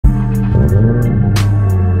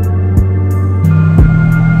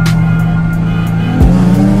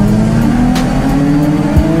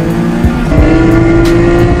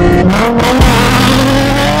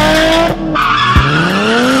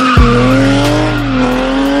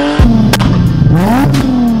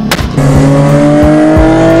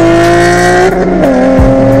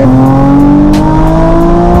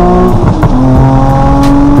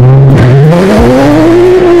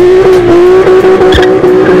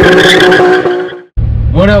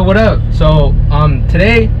what up? So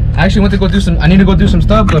today I actually went to go do some, I need to go do some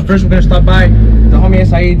stuff, but first we're gonna stop by the homie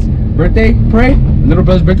Saeed's birthday parade, little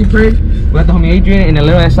brother's birthday parade. We got the homie Adrian and the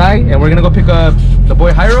little SI, and we're gonna go pick up the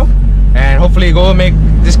boy Jairo and hopefully go make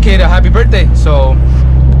this kid a happy birthday. So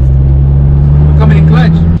we're coming in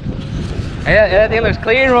clutch. Hey, that thing looks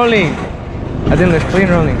clean rolling. That thing looks clean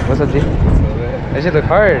rolling. What's up, G? That shit look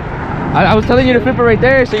hard. I was telling you to flip it right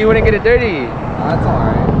there so you wouldn't get it dirty. That's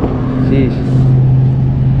alright. Sheesh.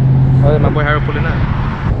 Oh, there's my boy Jairo pulling up.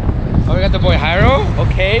 Oh, we got the boy Jairo.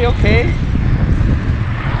 Okay, okay.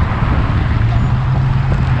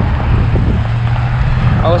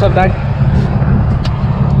 Oh, what's up, Doc?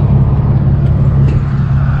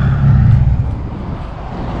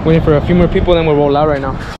 Waiting for a few more people, then we'll roll out right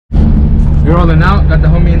now. We're rolling out. Got the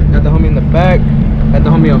homie in the back. Got the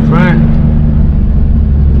homie up front.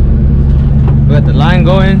 We got the line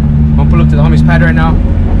going. I'm gonna pull up to the homie's pad right now.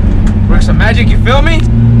 Work some magic, you feel me?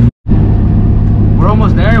 We're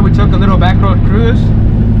almost there. We took a little back road cruise.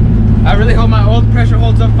 I really hope my old pressure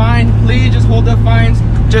holds up fine. Please just hold up fine,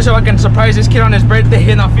 just so I can surprise this kid on his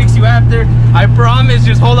birthday and I'll fix you after. I promise,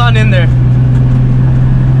 just hold on in there.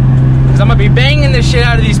 Cause I'm gonna be banging the shit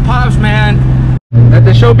out of these pops, man. Let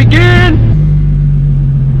the show begin.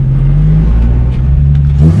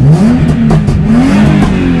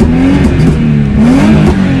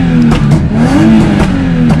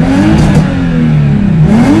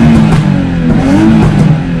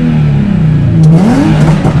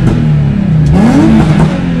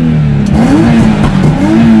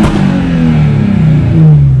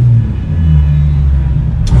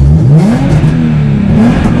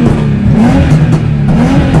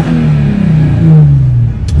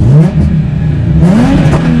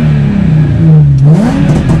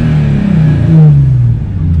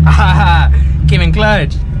 Came in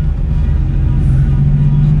clutch.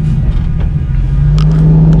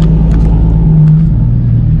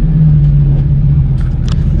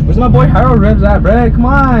 Where's my boy Harold revs at, bruh? Come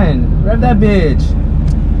on, rev that bitch.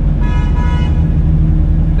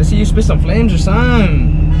 Let's see you spit some flames or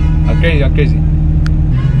something. How crazy, how crazy.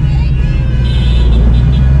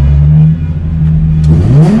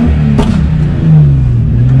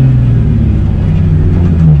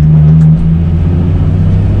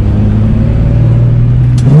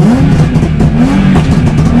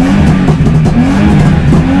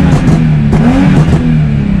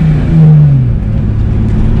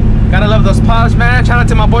 Man, shout out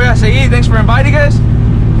to my boy Saeed. Thanks for inviting us.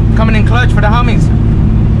 Coming in clutch for the homies.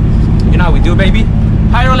 You know how we do, baby.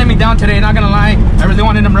 Jairo let me down today, not gonna lie. I really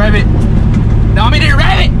wanted him to rev it. The homie didn't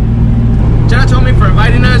rev it. Shout out to homie for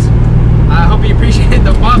inviting us. I hope you appreciate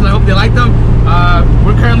the pops. I hope they liked them.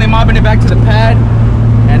 We're currently mobbing it back to the pad,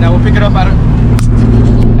 and we'll pick it up at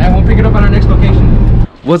our next location.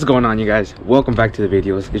 What's going on, you guys? Welcome back to the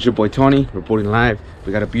videos. It's your boy Tony reporting live.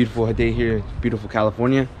 We got a beautiful day here in beautiful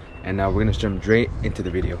California. And now we're gonna jump straight into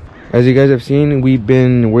the video. As you guys have seen, we've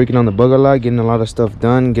been working on the bug a lot, getting a lot of stuff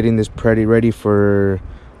done, getting this pretty ready for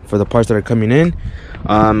the parts that are coming in.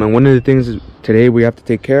 And one of the things today we have to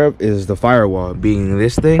take care of is the firewall, being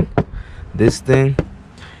this thing,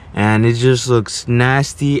 and it just looks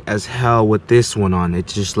nasty as hell with this one on. It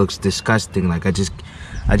just looks disgusting. Like I just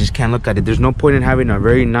can't look at it. There's no point in having a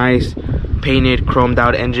very nice painted, chromed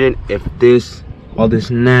out engine if all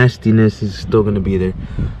this nastiness is still gonna be there.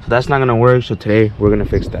 So that's not gonna work. So today we're gonna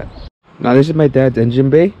fix that. Now this is my dad's engine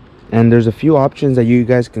bay, and there's a few options that you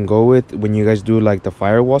guys can go with when you guys do like the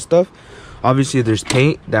firewall stuff. Obviously there's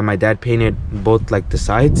paint that my dad painted both like the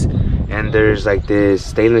sides, and there's like this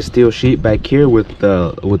stainless steel sheet back here with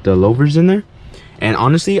the louvers in there. And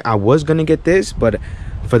honestly, I was gonna get this, but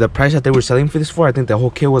for the price that they were selling for this for, I think the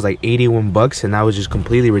whole kit was like 81 bucks, and that was just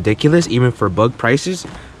completely ridiculous, even for bug prices,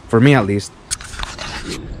 for me at least.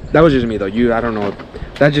 That was just me though. I don't know,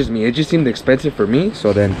 that's just me. It just seemed expensive for me,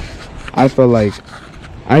 so then I felt like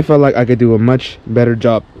I could do a much better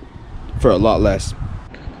job for a lot less.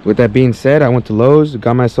 With that being said, I went to Lowe's,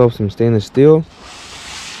 got myself some stainless steel,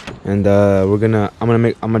 and I'm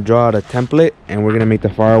gonna draw out a template, and we're gonna make the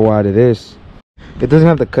firewall out of this. It doesn't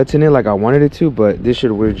have the cuts in it like I wanted it to, but this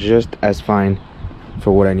should work just as fine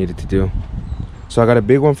for what I needed to do. So I got a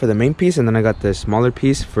big one for the main piece, and then I got the smaller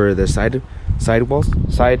piece for the side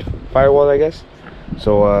firewall, I guess.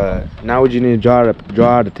 So now we just need to draw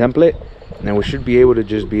out a template, and then we should be able to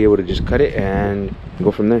just cut it and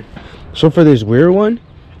go from there. So for this rear one,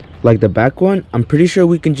 like the back one, I'm pretty sure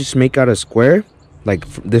we can just make out a square like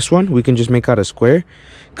this one, we can just make out a square,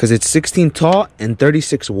 because it's 16 tall and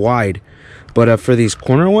 36 wide. But for these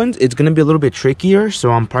corner ones, it's gonna be a little bit trickier,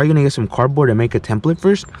 so I'm probably gonna get some cardboard and make a template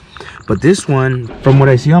first. But this one, from what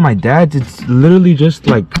I see on my dad's, it's literally just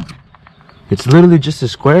a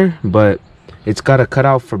square, but it's got a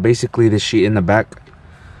cutout for basically the sheet in the back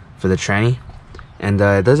for the tranny. And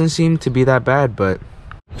it doesn't seem to be that bad. But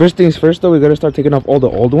first things first though, we gotta start taking off all the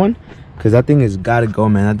old one, because that thing has gotta go,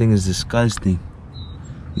 man. That thing is disgusting.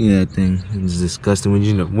 Yeah, that thing is disgusting. We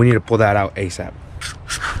need to pull that out ASAP.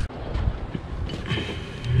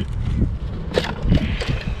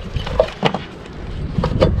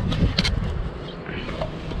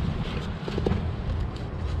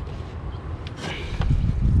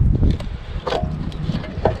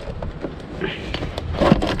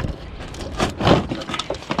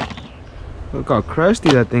 Look how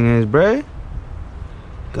crusty that thing is, bruh.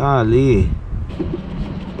 Golly.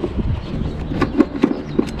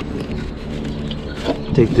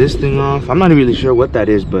 Take this thing off. I'm not really sure what that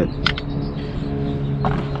is, but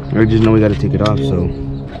I just know we gotta take it off, so.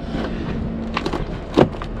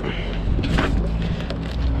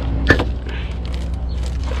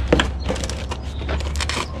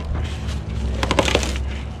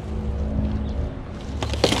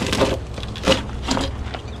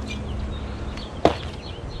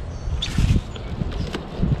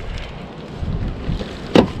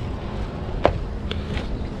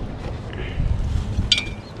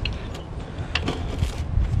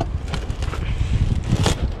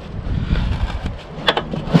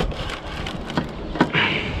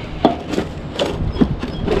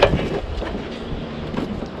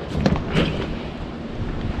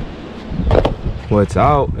 Well, it's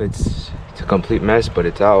out. It's a complete mess, but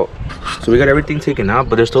it's out. So we got everything taken out,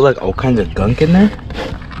 but there's still like all kinds of gunk in there.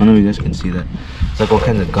 I don't know if you guys can see that. It's like all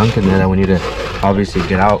kinds of gunk in there that we need to obviously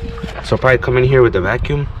get out. So I'll probably come in here with the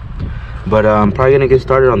vacuum, but I'm probably gonna get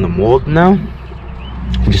started on the mold now,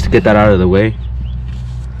 just to get that out of the way,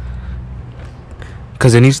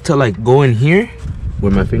 because it needs to like go in here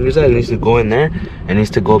where my fingers at. It needs to go in there, and it needs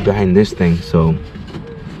to go behind this thing. So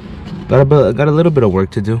got a little bit of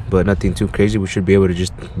work to do, but nothing too crazy. We should be able to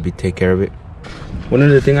just take care of it. One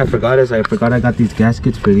other thing I forgot is I got these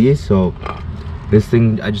gaskets for these. So this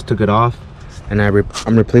thing, I just took it off, and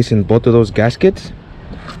I'm replacing both of those gaskets.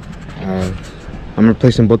 I'm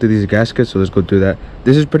replacing both of these gaskets, so let's go do that.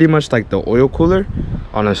 This is pretty much like the oil cooler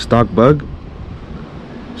on a stock Bug,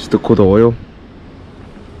 just to cool the oil.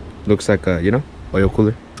 Looks like a, you know, oil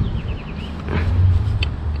cooler.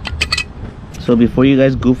 So before you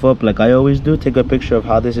guys goof up like I always do, take a picture of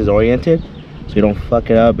how this is oriented, so you don't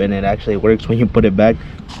fuck it up and it actually works when you put it back.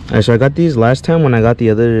 Alright, so I got these last time when I got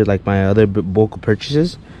the other, like my other bulk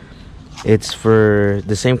purchases. It's for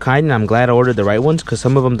the same kind, and I'm glad I ordered the right ones, because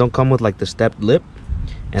some of them don't come with like the stepped lip,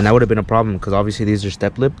 and that would have been a problem, because obviously these are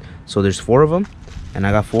stepped lip. So there's 4 of them, and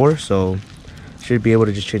I got 4, so should be able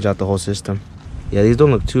to just change out the whole system. Yeah, these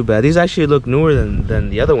don't look too bad. These actually look newer than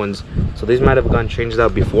the other ones. So these might have gotten changed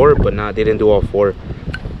out before, but nah, they didn't do all 4.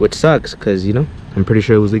 Which sucks, because, you know, I'm pretty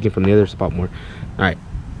sure it was leaking from the other spot more. Alright.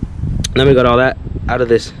 Now we got all that out of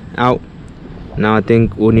this, out. Now I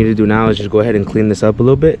think what we need to do now is just go ahead and clean this up a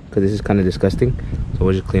little bit, because this is kind of disgusting. So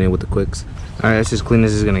we'll just clean it with the quicks. Alright, that's as clean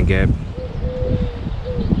as it's going to get.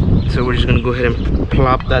 So we're just going to go ahead and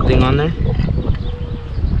plop that thing on there.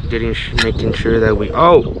 Making sure that we...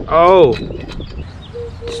 Oh!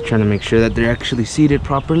 Just trying to make sure that they're actually seated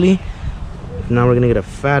properly. Now we're gonna get a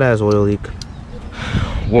fat ass oil leak.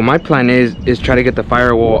 Well, my plan is try to get the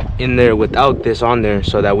firewall in there without this on there,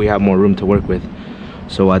 so that we have more room to work with.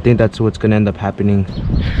 So I think that's what's gonna end up happening.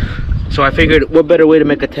 So I figured, what better way to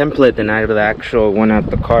make a template than out of the actual one out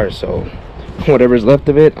the car. So whatever's left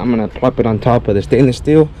of it, I'm gonna plop it on top of the stainless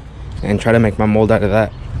steel and try to make my mold out of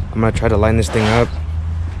that. I'm gonna try to line this thing up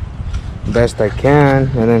best I can,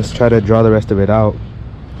 and then try to draw the rest of it out.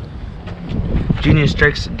 Genius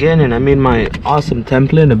strikes again, and I made my awesome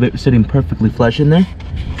template of it sitting perfectly flush in there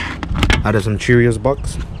out of some Cheerios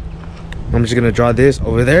box. I'm just gonna draw this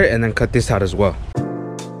over there and then cut this out as well.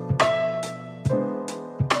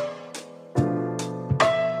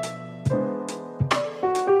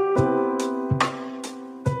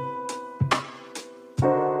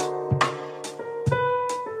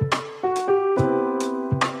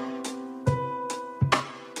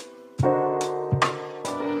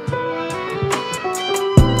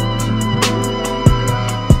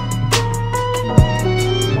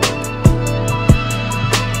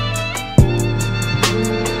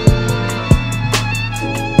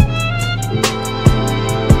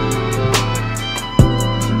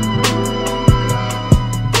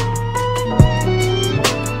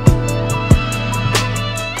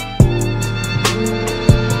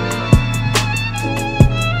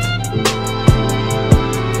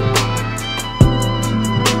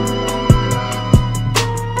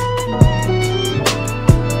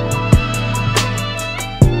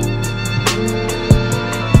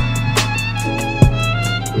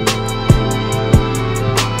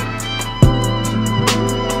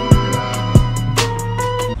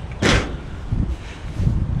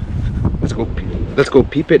 let's go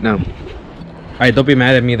peep it now. All right, don't be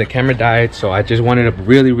mad at me, the camera died, so I just wanted to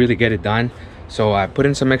really get it done. So I put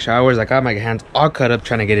in some extra hours. I got my hands all cut up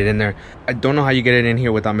trying to get it in there. I don't know how you get it in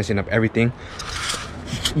here without messing up everything,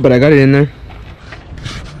 but I got it in there.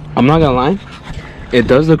 I'm not gonna lie, it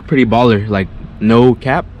does look pretty baller, like no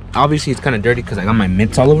cap. Obviously it's kind of dirty because I got my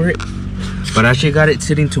mitts all over it, but I actually got it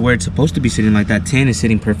sitting to where it's supposed to be sitting. Like that tin is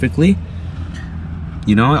sitting perfectly,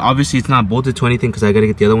 you know. Obviously it's not bolted to anything because I gotta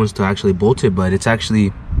get the other ones to actually bolt it, but it's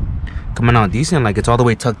actually coming out decent. Like it's all the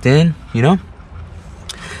way tucked in, you know.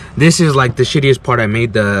 This is like the shittiest part. I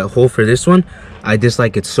made the hole for this one. I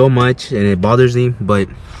dislike it so much and it bothers me, but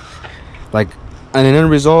like, and the end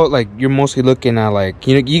result, like you're mostly looking at like,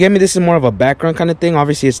 you know, you get me, this is more of a background kind of thing.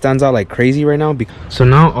 Obviously it stands out like crazy right now. So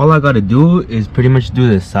now all I gotta do is pretty much do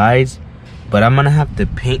the sides, but I'm gonna have to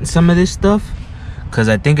paint some of this stuff because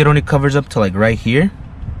I think it only covers up to like right here.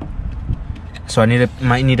 So I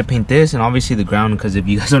might need to paint this, and obviously the ground, because if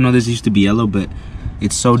you guys don't know, this used to be yellow, but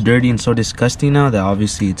it's so dirty and so disgusting now that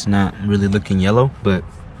obviously it's not really looking yellow. But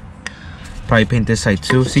probably paint this side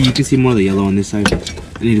too. See, you can see more of the yellow on this side.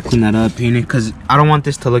 I need to clean that up, paint it, because I don't want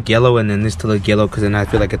this to look yellow and then this to look yellow, because then I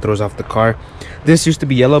feel like it throws off the car. This used to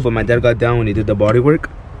be yellow, but my dad got down when he did the body work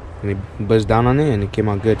and he buzzed down on it and it came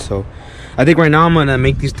out good. So I think right now I'm gonna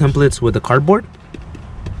make these templates with the cardboard.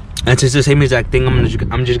 It's just the same exact thing.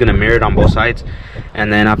 I'm just gonna mirror it on both sides,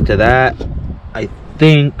 and then after that I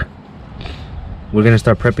think we're gonna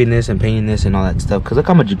start prepping this and painting this and all that stuff, because look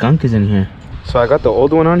how much gunk is in here. So I got the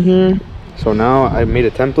old one on here, so now I made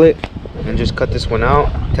a template and just cut this one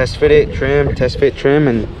out, test fit it, trim, test fit, trim,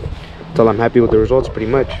 and until I'm happy with the results pretty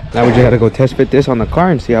much. Now we just gotta go test fit this on the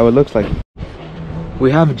car and see how it looks like.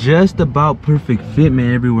 We have just about perfect fit,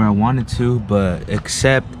 man, everywhere I wanted to, but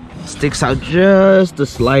except sticks out just the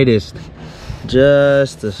slightest.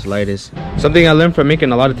 Something I learned from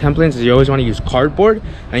making a lot of templates is you always want to use cardboard,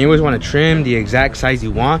 and you always want to trim the exact size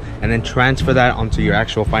you want and then transfer that onto your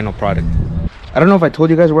actual final product. I don't know if I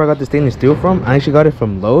told you guys where I got the stainless steel from. I actually got it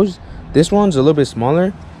from Lowe's. This one's a little bit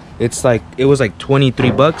smaller. It's like, it was like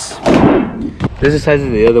 23 bucks. This is the size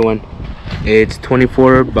of the other one. It's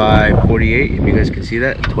 24 by 48, if you guys can see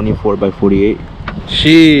that. 24 by 48.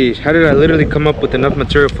 Sheesh, how did I literally come up with enough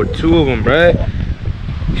material for two of them, bruh?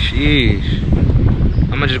 Sheesh.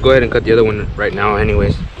 I'm gonna just go ahead and cut the other one right now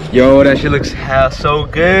anyways. Yo, that shit looks so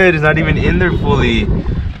good. It's not even in there fully,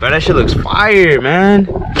 but that shit looks fire, man.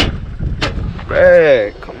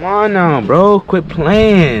 Bruh, come on now, bro. Quit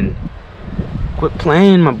playing,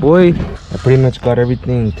 my boy. I pretty much got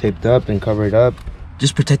everything taped up and covered up,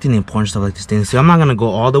 just protecting the important stuff like the stainless steel. I'm not gonna go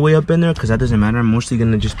all the way up in there because that doesn't matter. I'm mostly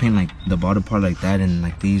gonna just paint like the bottom part like that and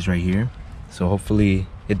like these right here. So hopefully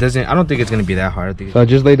it doesn't, I don't think it's gonna be that hard. So I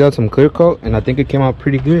just laid out some clear coat and I think it came out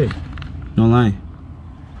pretty good, no lie.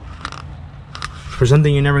 For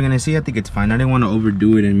something you're never gonna see, I think it's fine. I didn't want to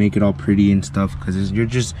overdo it and make it all pretty and stuff, because you're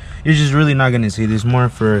just really not gonna see this. More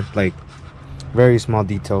for like very small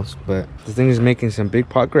details, but the thing is making some big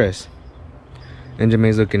progress. Engine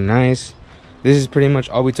bay's looking nice. This is pretty much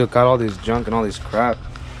all we took out, all this junk and all this crap.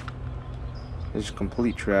 This is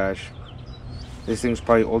complete trash. This thing's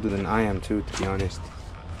probably older than I am too, to be honest.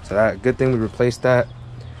 So that, good thing we replaced that.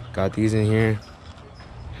 Got these in here.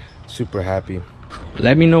 Super happy.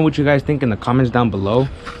 Let me know what you guys think in the comments down below.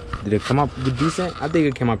 Did it come out decent? I think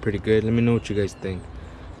it came out pretty good. Let me know what you guys think.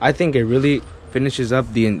 I think it really finishes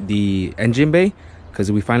up the engine bay,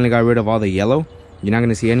 because we finally got rid of all the yellow. You're not going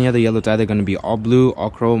to see any other yellow. It's either going to be all blue,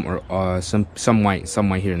 all chrome, or some white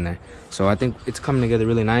here and there. So I think it's coming together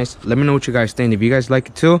really nice. Let me know what you guys think. If you guys like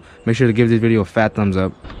it too, make sure to give this video a fat thumbs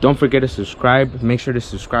up. Don't forget to subscribe. Make sure to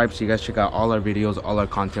subscribe so you guys check out all our videos, all our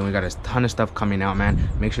content. We got a ton of stuff coming out, man.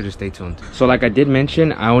 Make sure to stay tuned. So like I did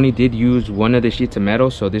mention, I only did use one of the sheets of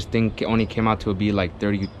metal, so this thing only came out to be like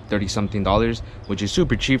 $30 something, which is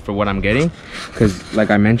super cheap for what I'm getting, because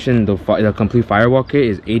like I mentioned, the complete Firewall kit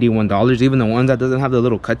is $81. Even the one that doesn't have the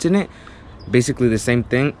little cuts in it, basically the same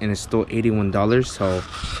thing, and it's still $81. So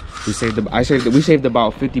we saved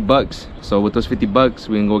about 50 bucks. So with those 50 bucks,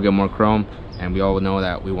 we can go get more chrome, and we all know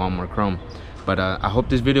that we want more chrome. But I hope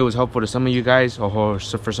this video was helpful to some of you guys, or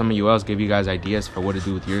for some of you else, give you guys ideas for what to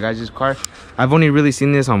do with your guys' car. I've only really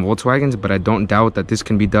seen this on Volkswagens, but I don't doubt that this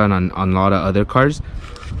can be done on a lot of other cars.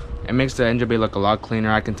 It makes the engine bay look a lot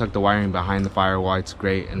cleaner. I can tuck the wiring behind the Firewall. It's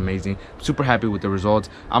great and amazing. Super happy with the results.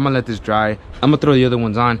 I'm gonna let this dry. I'm gonna throw the other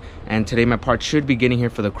ones on, and today my part should be getting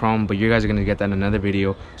here for the chrome, but you guys are gonna get that in another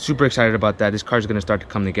video. Super excited about that. This car is gonna start to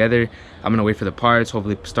come together. I'm gonna wait for the parts,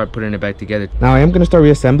 hopefully start putting it back together. Now I am gonna start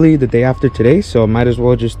reassembly the day after today, so I might as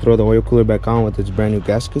well just throw the oil cooler back on with its brand new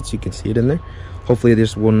gaskets. You can see it in there. Hopefully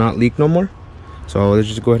this will not leak no more. So let's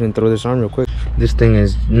just go ahead and throw this on real quick. This thing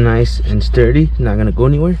is nice and sturdy, not gonna go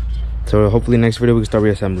anywhere. So hopefully next video we can start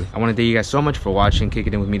reassembly. I want to thank you guys so much for watching,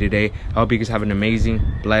 kicking in with me today. I hope you guys have an amazing,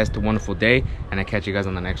 blessed, wonderful day, and I catch you guys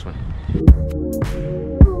on the next one.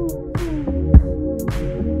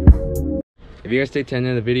 If you guys stay to the end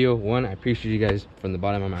of the video, one, I appreciate you guys from the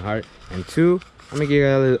bottom of my heart, and two, I'm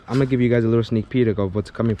gonna give you guys a little sneak peek of what's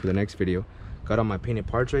coming for the next video. Got all my painted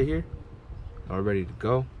parts right here, all ready to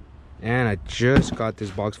go, and I just got this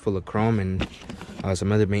box full of chrome and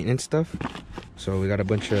some other maintenance stuff. So we got a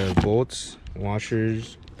bunch of bolts,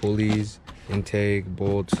 washers, pulleys, intake,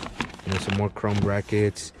 bolts, and some more chrome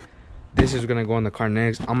brackets. This is gonna go on the car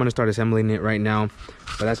next. I'm gonna start assembling it right now,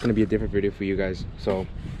 but that's gonna be a different video for you guys. So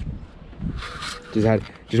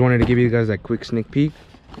just wanted to give you guys that quick sneak peek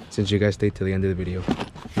since you guys stayed till the end of the video.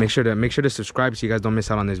 Make sure to subscribe so you guys don't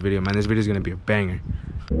miss out on this video, man. This video is gonna be a banger.